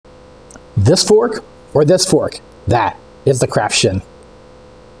This fork or this fork? That is the craft shin.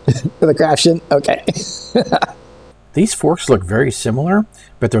 The craft shin? Okay. These forks look very similar,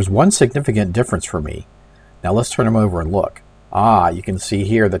 but there's one significant difference for me. Now let's turn them over and look. You can see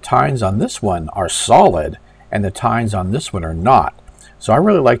here the tines on this one are solid and the tines on this one are not. So I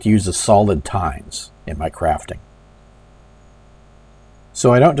really like to use the solid tines in my crafting.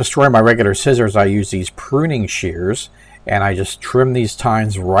 So I don't destroy my regular scissors, I use these pruning shears and I just trim these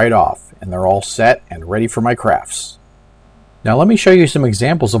tines right off and they're all set and ready for my crafts. Now let me show you some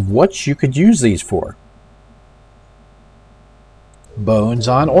examples of what you could use these for. Bones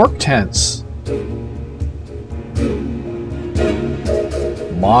on orc tents.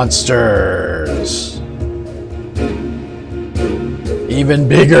 Monsters. Even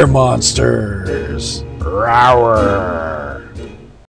bigger monsters. Rower.